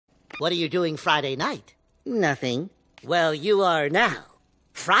What are you doing Friday night? Nothing. Well, you are now.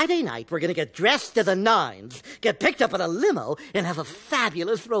 Friday night, we're gonna get dressed to the nines, get picked up in a limo, and have a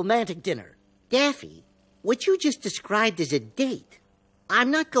fabulous romantic dinner. Daffy, what you just described is a date.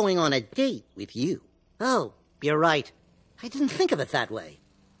 I'm not going on a date with you. Oh, you're right. I didn't think of it that way.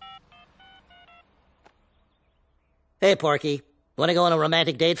 Hey, Porky. Want to go on a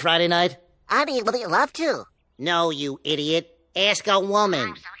romantic date Friday night? I'd love to. No, you idiot. Ask a woman.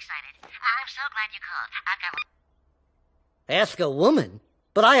 I'm so excited. I'm so glad you called. Ask a woman?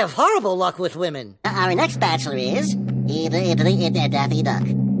 But I have horrible luck with women. Our next bachelor is Daffy Duck.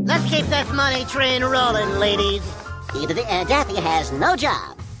 Let's keep this money train rolling, ladies. Daffy has no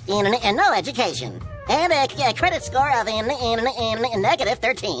job and no education and a credit score of negative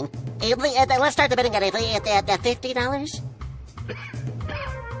 13. Let's start the bidding at $50.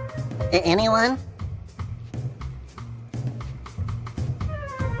 Anyone?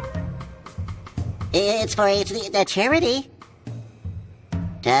 It's for the charity.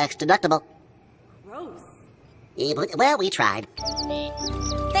 Tax deductible. Gross. Well, we tried.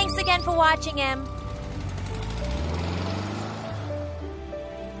 Thanks again for watching, Em.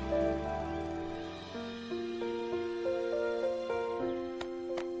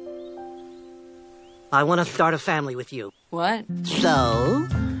 I want to start a family with you. What? So,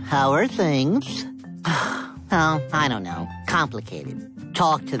 how are things? Oh, I don't know. Complicated.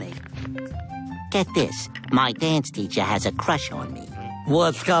 Talk to me. Get this. My dance teacher has a crush on me.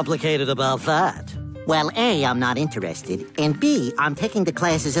 What's complicated about that? Well, A, I'm not interested, and B, I'm taking the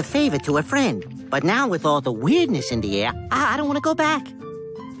class as a favor to a friend. But now with all the weirdness in the air, I don't want to go back.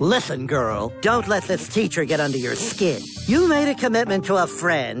 Listen, girl, don't let this teacher get under your skin. You made a commitment to a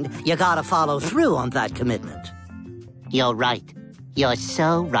friend. You gotta follow through on that commitment. You're right. You're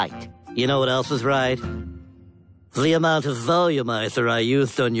so right. You know what else is right? The amount of volumizer I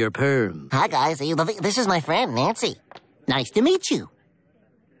used on your perm. Hi, guys. This is my friend, Nancy. Nice to meet you.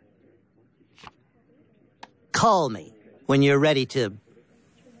 Call me when you're ready to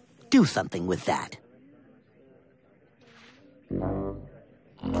do something with that.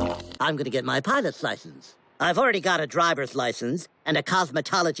 I'm gonna get my pilot's license. I've already got a driver's license and a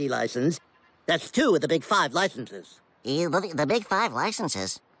cosmetology license. That's 2 of the big 5 licenses. The big 5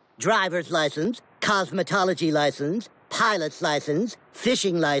 licenses? Driver's license, cosmetology license, pilot's license,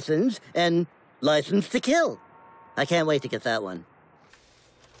 fishing license, and license to kill. I can't wait to get that one.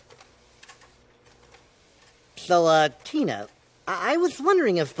 So, Tina, I was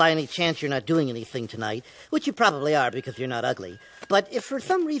wondering if by any chance you're not doing anything tonight, which you probably are because you're not ugly. But if for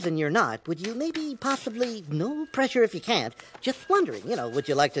some reason you're not, would you maybe possibly, no pressure if you can't, just wondering, would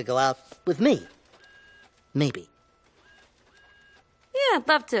you like to go out with me? Maybe. Yeah, I'd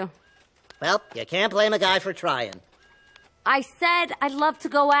love to. Well, you can't blame a guy for trying. I said I'd love to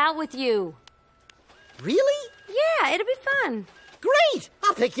go out with you. Really? Yeah, it'll be fun. Great!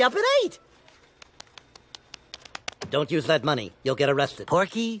 I'll pick you up at 8. Don't use that money. You'll get arrested.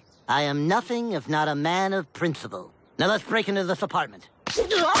 Porky, I am nothing if not a man of principle. Now let's break into this apartment.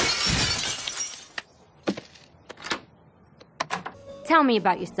 Tell me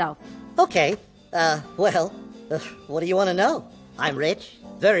about yourself. Okay. What do you want to know? I'm rich,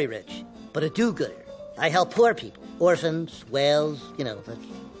 very rich, but a do-gooder. I help poor people, orphans, whales, that's...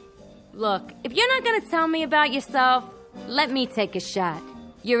 Look, if you're not gonna tell me about yourself, let me take a shot.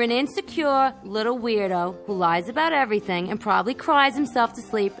 You're an insecure little weirdo who lies about everything and probably cries himself to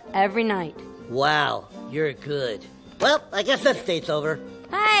sleep every night. Wow, you're good. Well, I guess this date's over.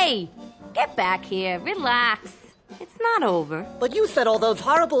 Hey, get back here, relax. It's not over. But you said all those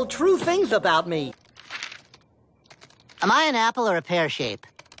horrible true things about me. Am I an apple or a pear shape?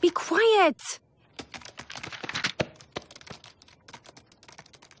 Be quiet.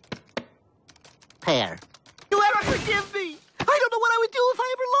 Pear. You ever forgive me? I don't know what I would do if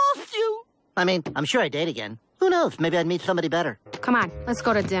I ever lost you. I mean, I'm sure I'd date again. Who knows? Maybe I'd meet somebody better. Come on, let's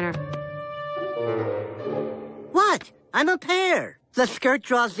go to dinner. What? I'm a pear. The skirt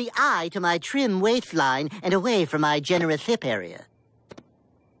draws the eye to my trim waistline and away from my generous hip area.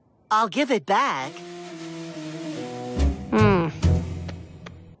 I'll give it back.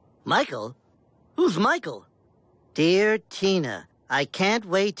 Michael? Who's Michael? Dear Tina, I can't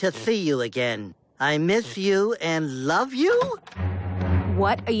wait to see you again. I miss you and love you?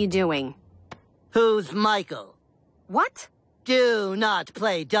 What are you doing? Who's Michael? What? Do not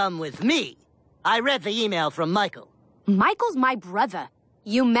play dumb with me. I read the email from Michael. Michael's my brother.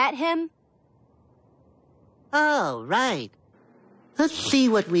 You met him? Oh, right. Let's see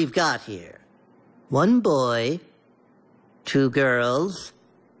what we've got here. 1 boy, 2 girls,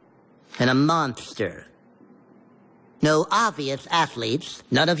 and a monster. No obvious athletes.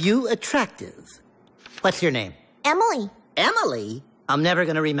 None of you attractive. What's your name? Emily. Emily? I'm never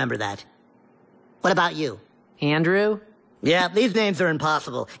going to remember that. What about you? Andrew? Yeah, these names are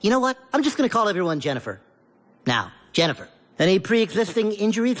impossible. You know what? I'm just going to call everyone Jennifer. Now, Jennifer, any pre-existing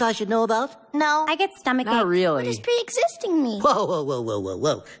injuries I should know about? No. I get stomach ache. Not really. What is pre-existing me?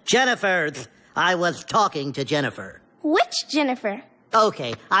 Whoa. Jennifer's. I was talking to Jennifer. Which Jennifer?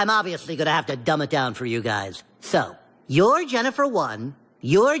 Okay, I'm obviously going to have to dumb it down for you guys. So, you're Jennifer 1,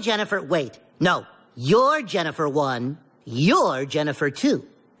 you're Jennifer... Wait, no. You're Jennifer 1, you're Jennifer 2,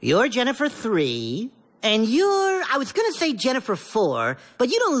 you're Jennifer 3... And you're, I was going to say Jennifer 4, but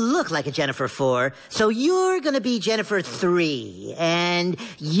you don't look like a Jennifer 4, so you're going to be Jennifer 3, and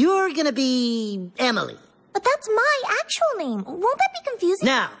you're going to be Emily. But that's my actual name. Won't that be confusing?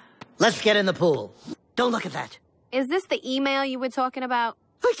 Now, let's get in the pool. Don't look at that. Is this the email you were talking about?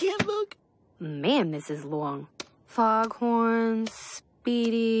 I can't look. Man, this is long. Foghorn,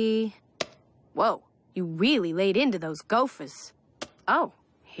 Speedy... Whoa, you really laid into those gophers. Oh,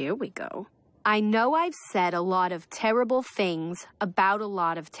 here we go. I know I've said a lot of terrible things about a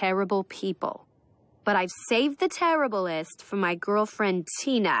lot of terrible people, but I've saved the terriblest for my girlfriend,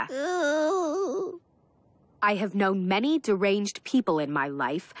 Tina. I have known many deranged people in my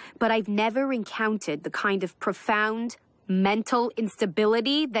life, but I've never encountered the kind of profound mental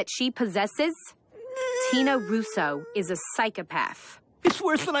instability that she possesses. Tina Russo is a psychopath. It's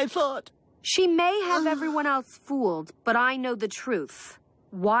worse than I thought. She may have everyone else fooled, but I know the truth.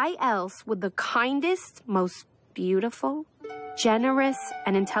 Why else would the kindest, most beautiful, generous,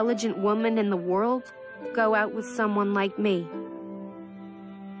 and intelligent woman in the world go out with someone like me?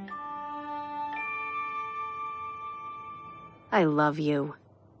 I love you.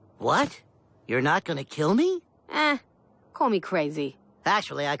 What? You're not going to kill me? Call me crazy.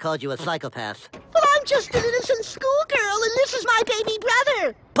 Actually, I called you a psychopath. But I'm just an innocent schoolgirl, and this is my baby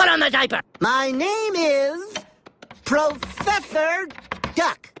brother. Put on the diaper! My name is... Professor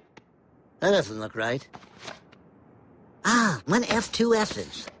Duck. That doesn't look right. Ah, one F, two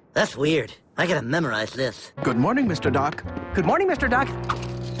S's. That's weird. I gotta memorize this. Good morning, Mr. Duck. Good morning, Mr. Duck.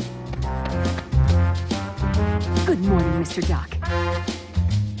 Good morning, Mr. Duck.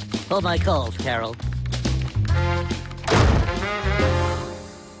 Hold my calls, Carol.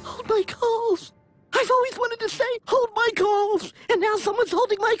 Hold my calls. I've always wanted to say, hold my calls. And now someone's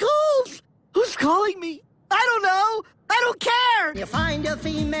holding my calls. Who's calling me? I don't know. I don't care. You find a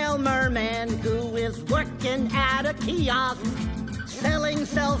female merman who is working at a kiosk, selling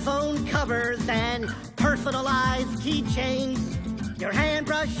cell phone covers and personalized keychains. Your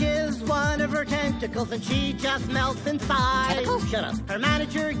handbrush is one of her tentacles and she just melts inside. Tentacles? Shut up. Her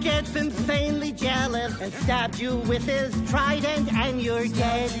manager gets insanely jealous and stabs you with his trident and you're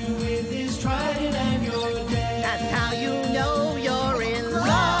dead. That's how you know you're